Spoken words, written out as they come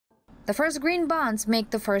The first green bonds make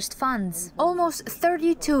the first funds. Almost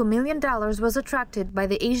 $32 million was attracted by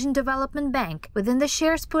the Asian Development Bank within the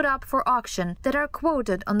shares put up for auction that are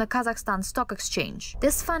quoted on the Kazakhstan Stock Exchange.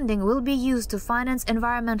 This funding will be used to finance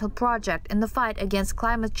environmental projects in the fight against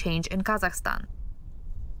climate change in Kazakhstan.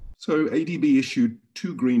 So ADB issued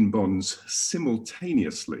 2 green bonds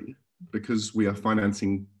simultaneously because we are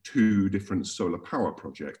financing 2 different solar power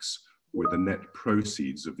projects with the net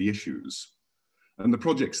proceeds of the issues. And the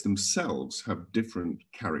projects themselves have different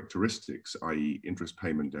characteristics, i.e. interest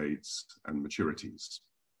payment dates and maturities.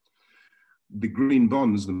 The green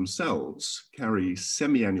bonds themselves carry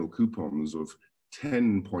semi-annual coupons of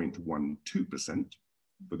 10.12%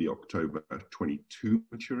 for the October 22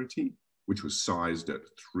 maturity, which was sized at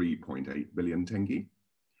 3.8 billion tenge,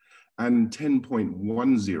 and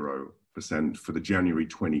 10.10% for the January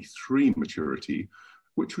 23 maturity,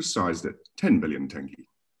 which was sized at 10 billion tenge.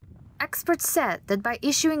 Experts said that by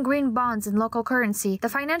issuing green bonds in local currency, the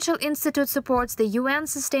financial institute supports the UN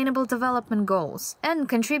Sustainable Development Goals and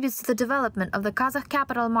contributes to the development of the Kazakh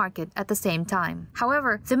capital market at the same time.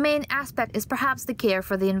 However, the main aspect is perhaps the care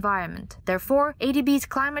for the environment. Therefore, ADB's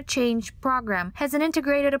climate change program has an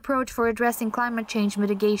integrated approach for addressing climate change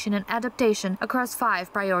mitigation and adaptation across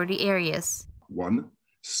 5 priority areas. 1.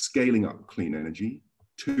 Scaling up clean energy.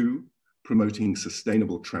 2. Promoting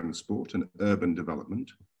sustainable transport and urban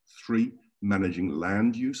development. 3. Managing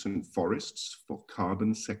land use and forests for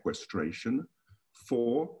carbon sequestration.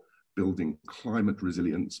 4. Building climate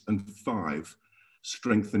resilience. And 5.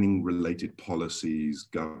 Strengthening related policies,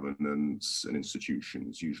 governance, and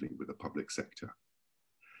institutions, usually with the public sector.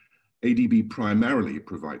 ADB primarily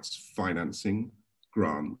provides financing,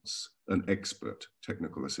 grants, and expert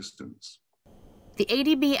technical assistance. The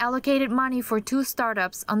ADB allocated money for 2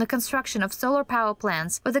 startups on the construction of solar power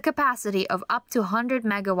plants with a capacity of up to 100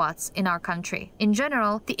 megawatts in our country. In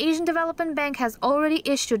general, the Asian Development Bank has already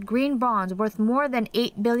issued green bonds worth more than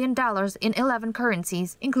 $8 billion in 11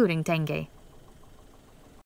 currencies, including tenge.